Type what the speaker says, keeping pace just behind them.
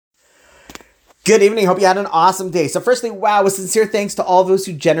Good evening. Hope you had an awesome day. So firstly, wow, a sincere thanks to all those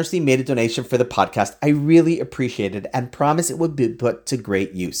who generously made a donation for the podcast. I really appreciate it and promise it will be put to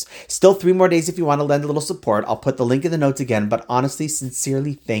great use. Still 3 more days if you want to lend a little support. I'll put the link in the notes again, but honestly,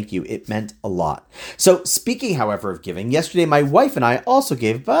 sincerely, thank you. It meant a lot. So speaking, however, of giving, yesterday my wife and I also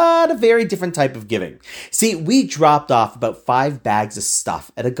gave, but a very different type of giving. See, we dropped off about 5 bags of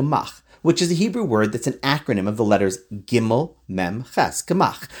stuff at a gemach, which is a Hebrew word that's an acronym of the letters Gimel, Mem, Ches,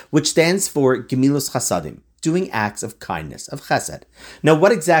 Gemach, which stands for Gemilus Chasadim, doing acts of kindness, of chesed. Now,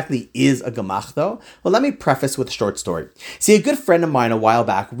 what exactly is a gemach, though? Well, let me preface with a short story. See, a good friend of mine a while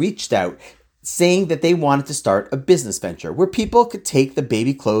back reached out saying that they wanted to start a business venture where people could take the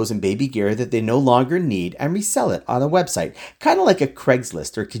baby clothes and baby gear that they no longer need and resell it on a website, kind of like a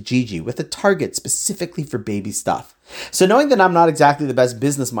Craigslist or Kijiji with a target specifically for baby stuff. So knowing that I'm not exactly the best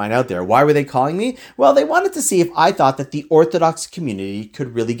business mind out there, why were they calling me? Well, they wanted to see if I thought that the Orthodox community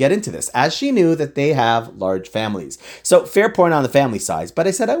could really get into this, as she knew that they have large families. So fair point on the family size, but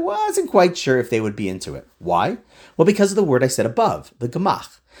I said I wasn't quite sure if they would be into it. Why? Well, because of the word I said above, the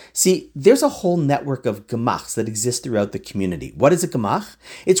gemach. See, there's a whole network of gemachs that exist throughout the community. What is a gemach?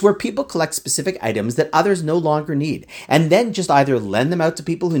 It's where people collect specific items that others no longer need, and then just either lend them out to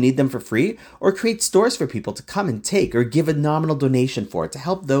people who need them for free, or create stores for people to come and take, or give a nominal donation for it to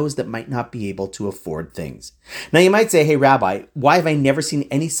help those that might not be able to afford things. Now you might say, hey Rabbi, why have I never seen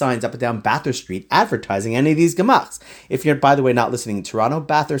any signs up and down Bathurst Street advertising any of these gemachs? If you're, by the way, not listening in Toronto,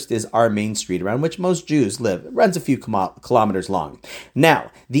 Bathurst is our main street around which most Jews live. It runs a few kilometers long. Now,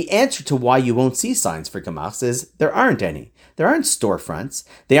 the answer to why you won't see signs for gemachs is there aren't any. There aren't storefronts.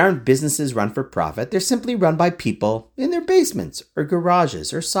 They aren't businesses run for profit. They're simply run by people in their basements or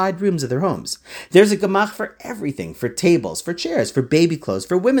garages or side rooms of their homes. There's a gemach for everything, for tables, for chairs, for baby clothes,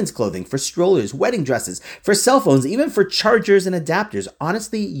 for women's clothing, for strollers, wedding dresses, for cell phones, even for chargers and adapters.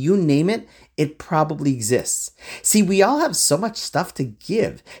 Honestly, you name it, it probably exists. See, we all have so much stuff to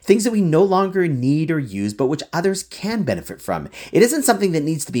give, things that we no longer need or use, but which others can benefit from. It isn't something that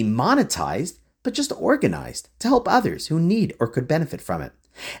needs to be monetized, but just organized to help others who need or could benefit from it.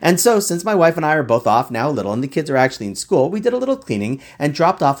 And so, since my wife and I are both off now a little and the kids are actually in school, we did a little cleaning and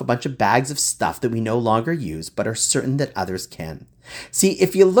dropped off a bunch of bags of stuff that we no longer use, but are certain that others can. See,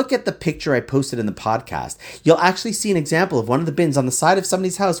 if you look at the picture I posted in the podcast, you'll actually see an example of one of the bins on the side of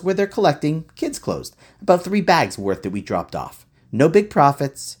somebody's house where they're collecting kids' clothes. About 3 bags worth that we dropped off. No big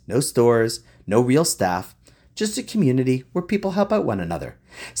profits, no stores, no real staff. Just a community where people help out one another.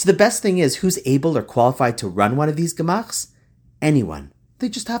 So the best thing is, who's able or qualified to run one of these gemachs? Anyone. They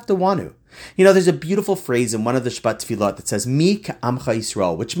just have to want to. You know, there's a beautiful phrase in one of the Shabbat Tefillot that says, Mi ka'amcha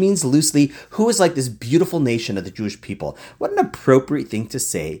Yisrael, which means loosely, who is like this beautiful nation of the Jewish people. What an appropriate thing to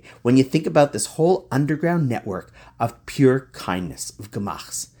say when you think about this whole underground network of pure kindness, of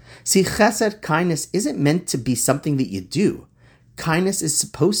gemachs. See, chesed, kindness, isn't meant to be something that you do. Kindness is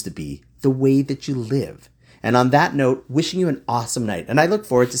supposed to be the way that you live. And on that note, wishing you an awesome night, and I look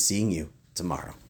forward to seeing you tomorrow.